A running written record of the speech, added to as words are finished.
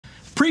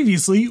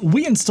Previously,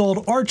 we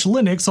installed Arch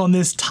Linux on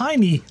this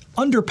tiny,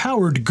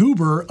 underpowered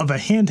goober of a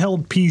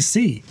handheld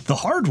PC, the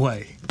hard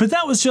way. But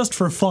that was just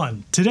for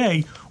fun.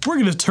 Today, we're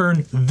going to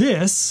turn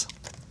this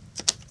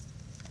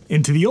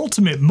into the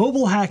ultimate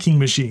mobile hacking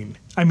machine.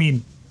 I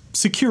mean,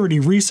 security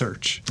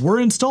research. We're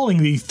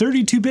installing the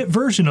 32-bit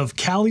version of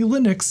Kali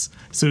Linux,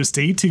 so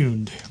stay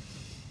tuned.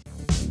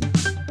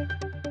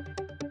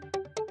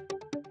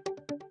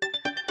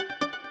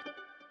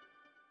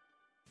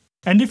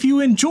 And if you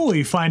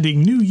enjoy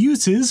finding new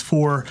uses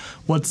for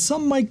what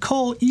some might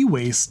call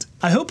e-waste,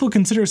 I hope you'll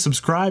consider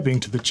subscribing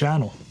to the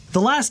channel.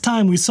 The last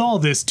time we saw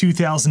this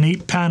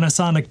 2008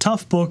 Panasonic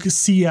Toughbook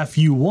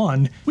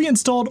CFU1, we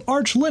installed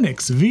Arch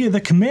Linux via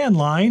the command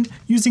line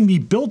using the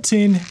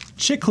built-in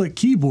chiclet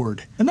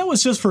keyboard. And that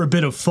was just for a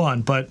bit of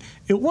fun, but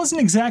it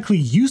wasn't exactly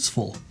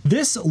useful.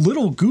 This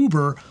little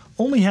goober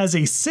only has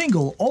a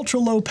single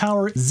ultra-low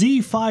power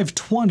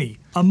Z520.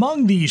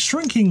 Among the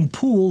shrinking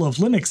pool of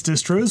Linux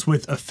distros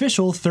with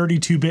official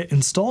 32-bit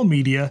install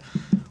media,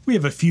 we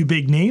have a few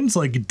big names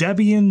like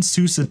Debian,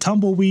 SUSE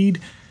Tumbleweed,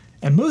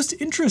 and most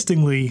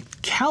interestingly,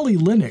 Kali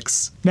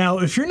Linux. Now,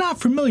 if you're not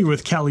familiar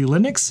with Kali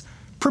Linux,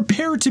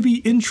 prepare to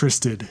be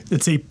interested.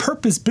 It's a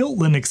purpose-built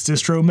Linux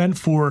distro meant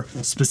for,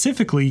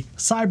 specifically,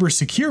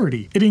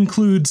 cybersecurity. It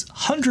includes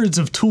hundreds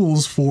of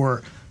tools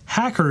for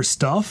hacker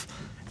stuff,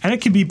 and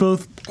it can be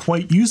both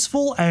quite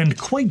useful and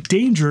quite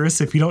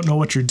dangerous if you don't know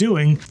what you're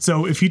doing.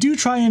 So if you do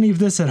try any of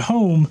this at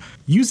home,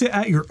 use it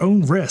at your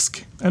own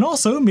risk. And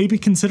also maybe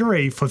consider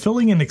a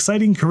fulfilling and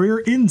exciting career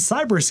in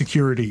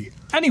cybersecurity.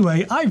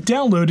 Anyway, I've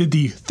downloaded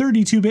the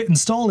 32-bit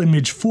install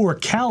image for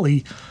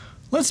Kali.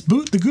 Let's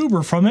boot the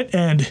goober from it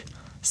and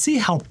see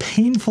how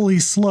painfully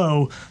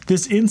slow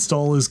this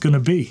install is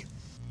gonna be.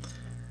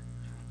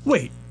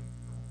 Wait,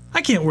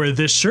 I can't wear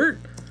this shirt.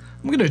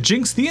 I'm gonna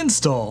jinx the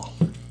install.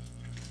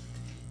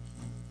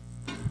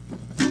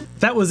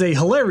 That was a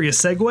hilarious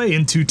segue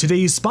into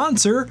today's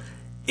sponsor,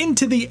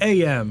 Into the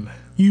AM.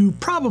 You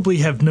probably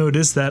have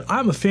noticed that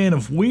I'm a fan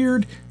of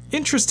weird,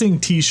 interesting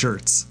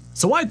t-shirts.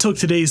 So I took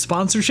today's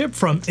sponsorship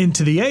from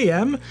Into the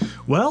AM,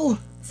 well,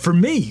 for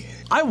me.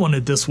 I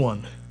wanted this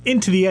one.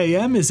 Into the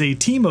AM is a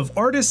team of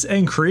artists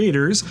and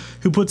creators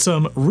who put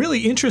some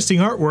really interesting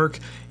artwork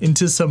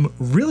into some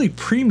really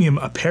premium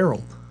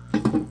apparel.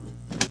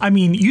 I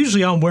mean,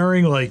 usually I'm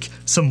wearing like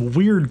some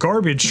weird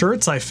garbage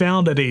shirts I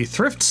found at a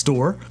thrift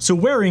store, so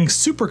wearing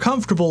super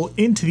comfortable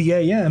Into the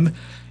AM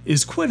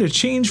is quite a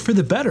change for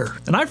the better.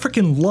 And I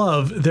freaking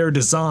love their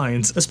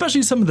designs,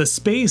 especially some of the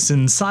space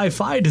and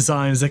sci-fi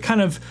designs that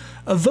kind of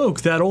evoke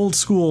that old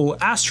school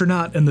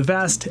astronaut and the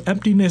vast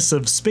emptiness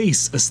of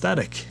space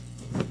aesthetic.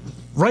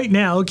 Right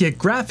now, get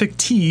graphic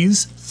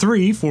tees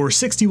 3 for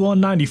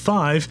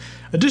 $61.95,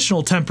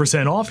 additional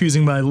 10% off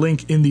using my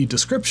link in the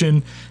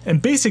description,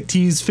 and basic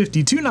tees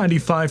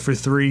 $52.95 for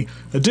 3,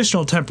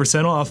 additional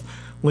 10% off,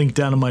 link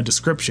down in my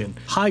description.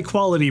 High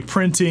quality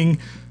printing,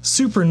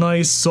 super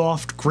nice,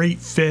 soft, great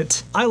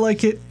fit. I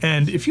like it,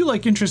 and if you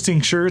like interesting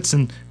shirts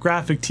and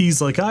graphic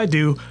tees like I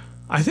do,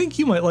 I think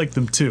you might like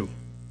them too.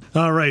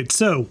 Alright,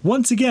 so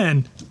once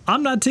again,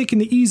 I'm not taking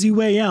the easy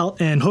way out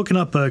and hooking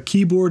up a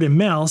keyboard and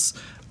mouse.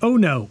 Oh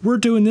no, we're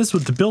doing this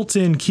with the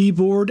built-in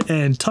keyboard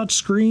and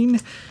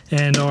touchscreen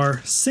and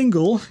our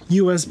single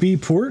USB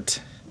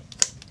port.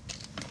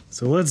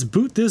 So let's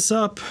boot this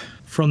up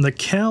from the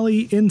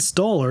Kali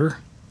installer.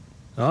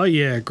 Oh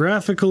yeah,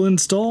 graphical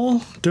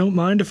install. Don't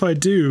mind if I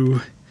do.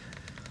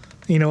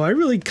 You know, I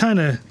really kind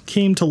of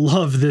came to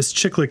love this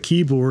chiclet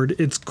keyboard.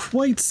 It's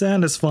quite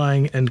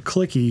satisfying and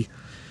clicky.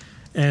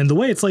 And the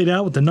way it's laid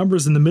out with the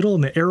numbers in the middle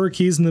and the arrow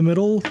keys in the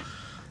middle,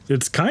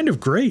 it's kind of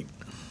great.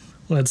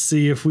 Let's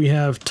see if we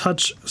have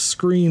touch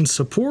screen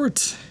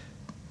support.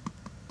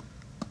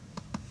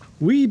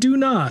 We do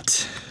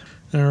not.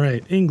 All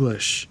right,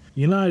 English,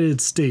 United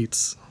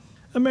States,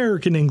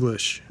 American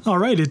English. All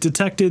right, it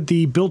detected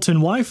the built-in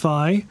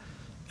Wi-Fi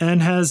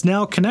and has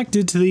now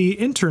connected to the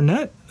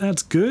internet.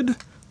 That's good.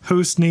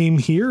 Host name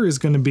here is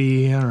going to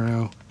be, I don't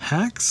know,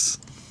 hacks.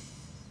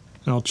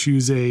 I'll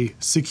choose a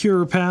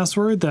secure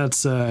password.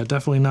 That's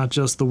definitely not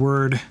just the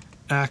word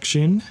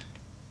action.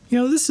 You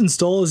know, this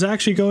install is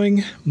actually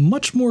going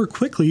much more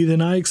quickly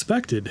than I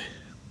expected.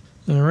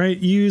 All right,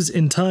 use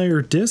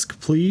entire disk,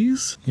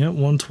 please. Yep,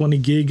 120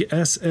 gig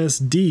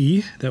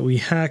SSD that we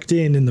hacked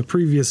in the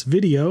previous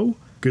video.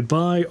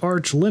 Goodbye,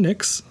 Arch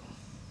Linux.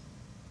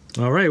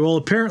 All right, well,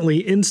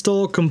 apparently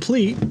install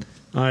complete.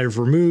 I've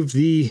removed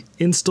the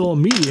install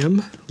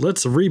medium.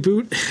 Let's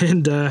reboot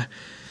and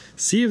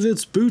see if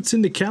this boots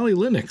into Kali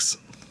Linux.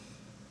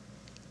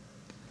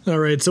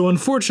 Alright, so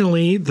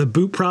unfortunately, the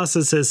boot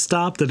process has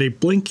stopped at a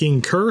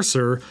blinking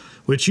cursor,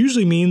 which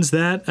usually means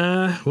that,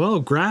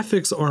 well,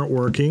 graphics aren't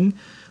working.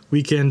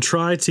 We can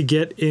try to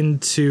get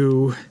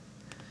into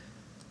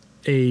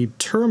a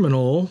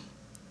terminal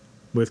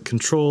with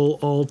Control,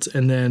 Alt,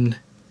 and then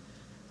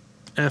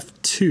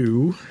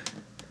F2,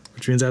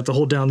 which means I have to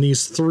hold down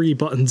these 3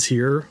 buttons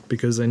here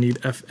because I need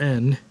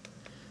FN.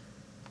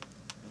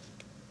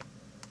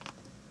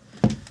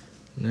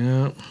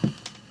 Now,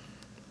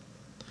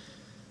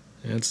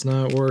 It's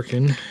not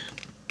working.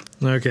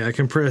 Okay, I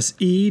can press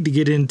E to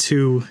get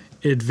into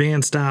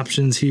advanced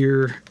options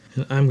here.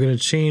 And I'm going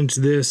to change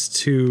this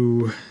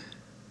to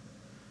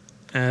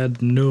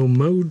add no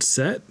mode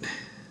set.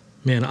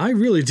 Man, I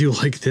really do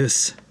like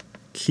this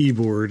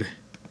keyboard.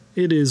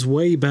 It is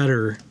way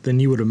better than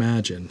you would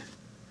imagine.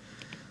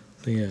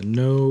 So yeah,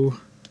 no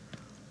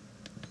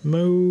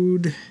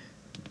mode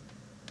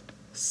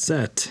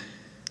set.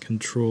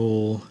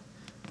 Control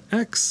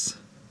X.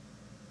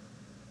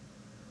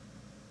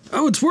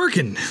 Oh, it's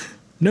working!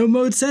 No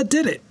mode set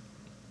did it!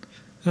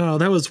 Oh,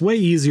 that was way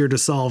easier to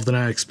solve than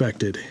I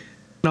expected.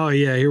 Oh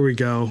yeah, here we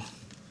go.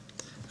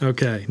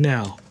 Okay,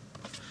 now,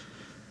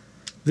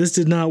 this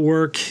did not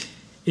work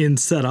in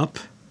setup,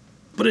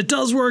 but it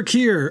does work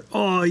here.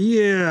 Oh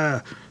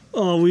yeah!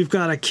 Oh, we've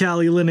got a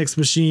Kali Linux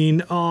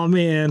machine. Oh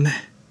man.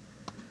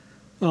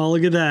 Oh,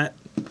 look at that.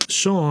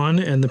 Sean,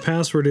 and the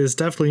password is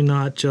definitely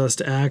not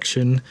just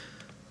action,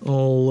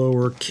 all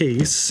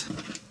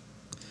lowercase.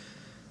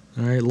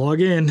 Alright,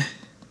 log in.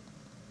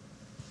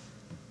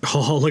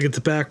 Oh, look at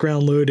the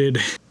background loaded.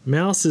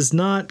 Mouse is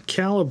not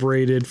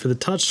calibrated for the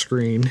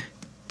touchscreen.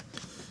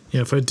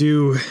 Yeah, if I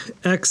do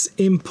X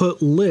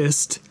input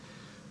list,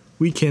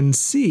 we can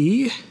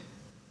see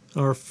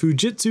our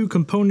Fujitsu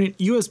component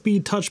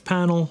USB touch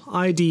panel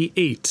ID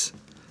 8.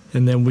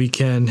 And then we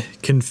can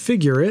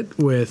configure it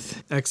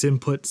with X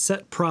input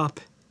set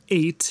prop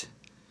 8.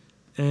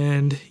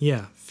 And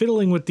yeah,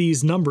 fiddling with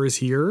these numbers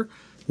here,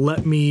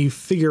 let me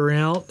figure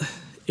out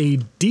a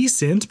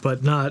decent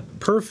but not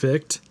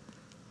perfect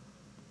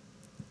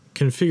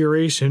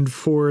configuration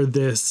for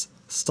this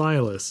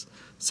stylus.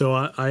 So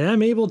I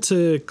am able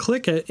to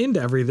click into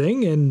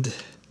everything, and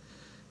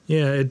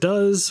yeah, it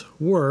does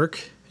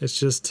work. It's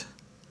just,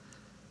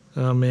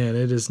 oh man,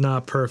 it is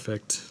not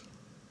perfect.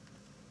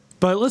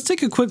 But let's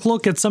take a quick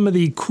look at some of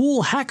the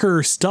cool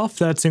hacker stuff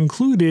that's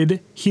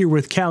included here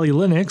with Kali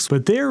Linux.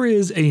 But there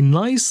is a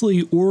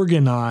nicely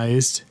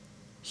organized,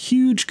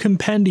 huge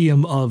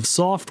compendium of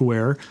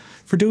software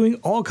for doing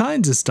all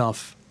kinds of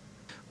stuff.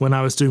 When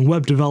I was doing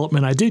web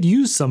development, I did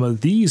use some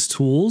of these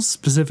tools,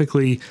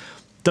 specifically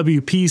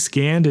WP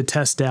Scan to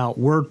test out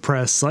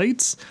WordPress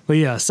sites. But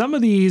yeah, some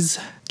of these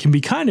can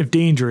be kind of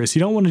dangerous. You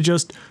don't want to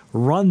just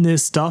run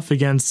this stuff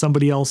against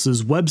somebody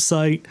else's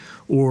website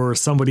or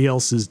somebody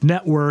else's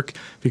network,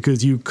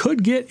 because you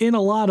could get in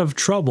a lot of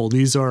trouble.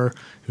 These are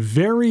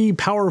very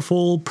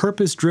powerful,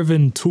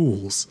 purpose-driven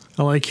tools.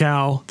 I like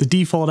how the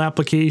default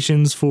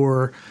applications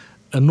for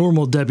a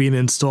normal Debian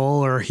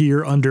install are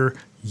here under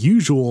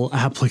usual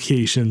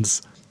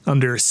applications.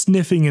 Under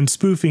sniffing and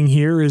spoofing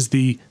here is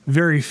the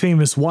very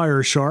famous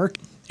Wireshark,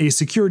 a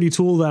security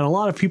tool that a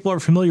lot of people are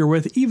familiar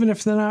with, even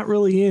if they're not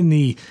really in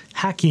the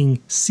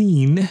hacking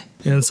scene.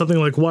 And something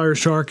like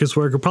Wireshark is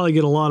where I could probably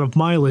get a lot of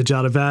mileage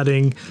out of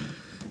adding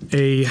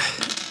a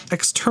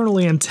external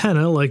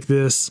antenna like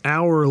this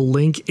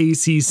OurLink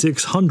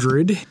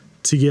AC600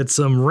 to get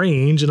some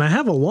range. And I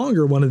have a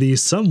longer one of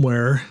these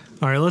somewhere.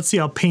 All right, let's see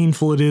how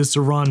painful it is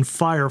to run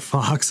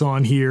Firefox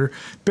on here.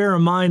 Bear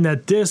in mind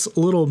that this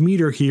little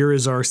meter here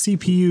is our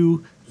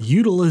CPU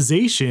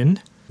utilization.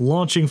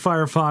 Launching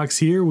Firefox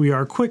here, we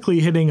are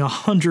quickly hitting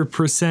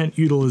 100%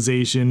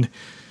 utilization.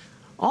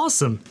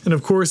 Awesome. And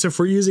of course, if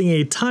we're using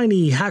a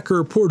tiny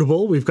Hacker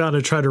portable, we've got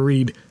to try to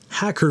read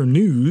Hacker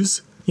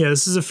News. Yeah,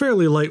 this is a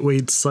fairly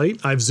lightweight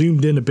site. I've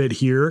zoomed in a bit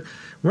here.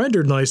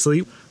 Rendered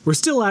nicely. We're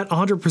still at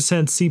 100%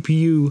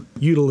 CPU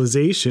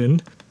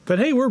utilization. But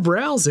hey, we're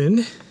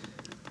browsing.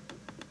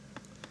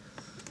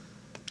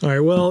 All right,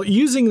 well,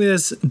 using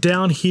this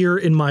down here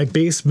in my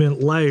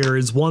basement layer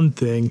is one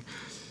thing,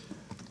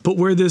 but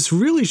where this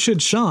really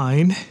should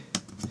shine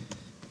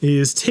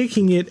is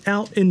taking it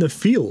out in the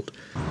field.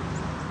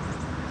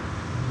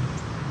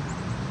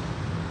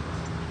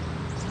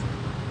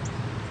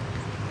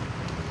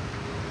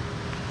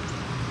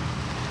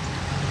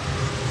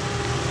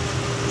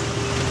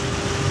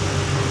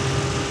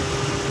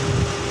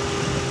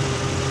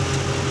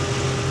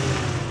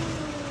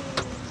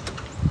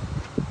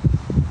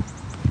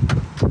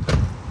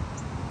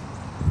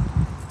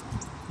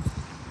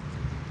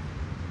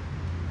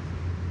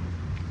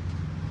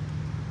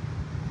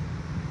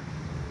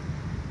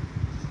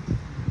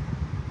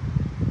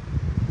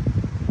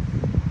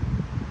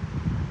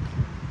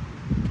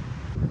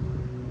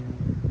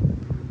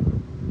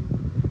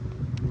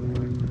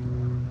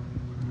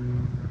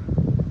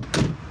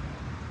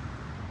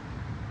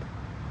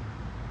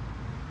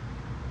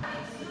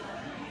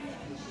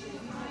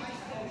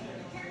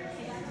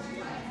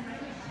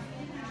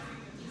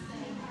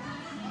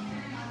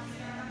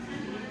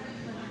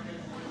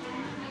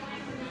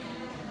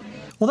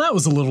 Well, that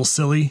was a little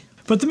silly,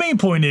 but the main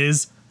point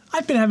is,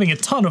 I've been having a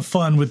ton of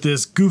fun with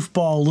this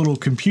goofball little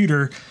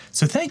computer,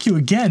 so thank you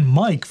again,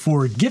 Mike,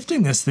 for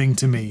gifting this thing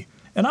to me.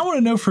 And I want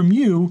to know from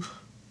you,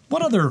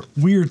 what other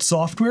weird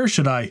software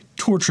should I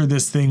torture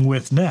this thing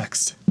with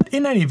next?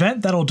 In any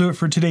event, that'll do it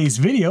for today's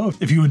video.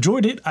 If you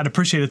enjoyed it, I'd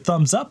appreciate a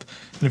thumbs up,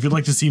 and if you'd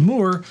like to see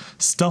more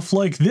stuff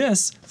like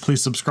this,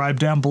 please subscribe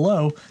down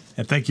below,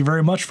 and thank you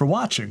very much for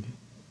watching.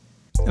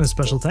 And a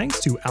special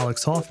thanks to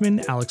Alex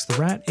Hoffman, Alex the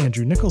Rat,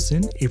 Andrew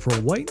Nicholson, April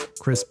White,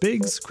 Chris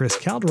Biggs, Chris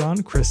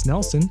Calderon, Chris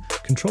Nelson,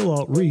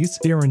 Control-Alt-Reese,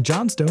 Darren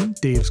Johnstone,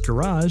 Dave's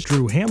Garage,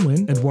 Drew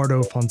Hamlin,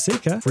 Eduardo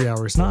Fonseca, Free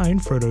Hours 9,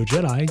 Frodo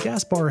Jedi,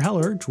 Gaspar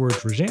Heller, George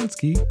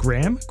Rjansky,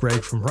 Graham,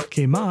 Greg from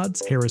Rutk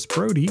Mods, Harris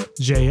Brody,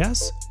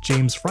 JS,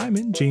 James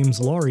Fryman, James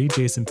Laurie,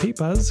 Jason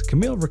Pepas,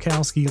 Camille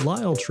Rakowski,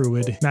 Lyle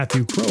Truid,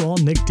 Matthew Crowell,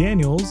 Nick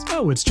Daniels,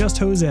 Oh It's Just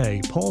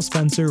Jose, Paul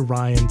Spencer,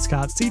 Ryan,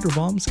 Scott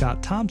Cedarbaum,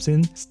 Scott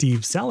Thompson, Steve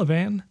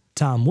Salavan,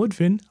 Tom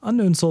Woodfin,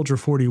 Unknown Soldier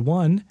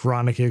 41,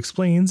 Veronica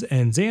Explains,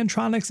 and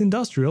Xantronics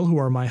Industrial, who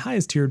are my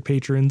highest tiered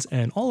patrons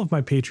and all of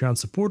my Patreon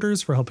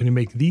supporters for helping to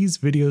make these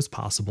videos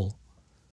possible.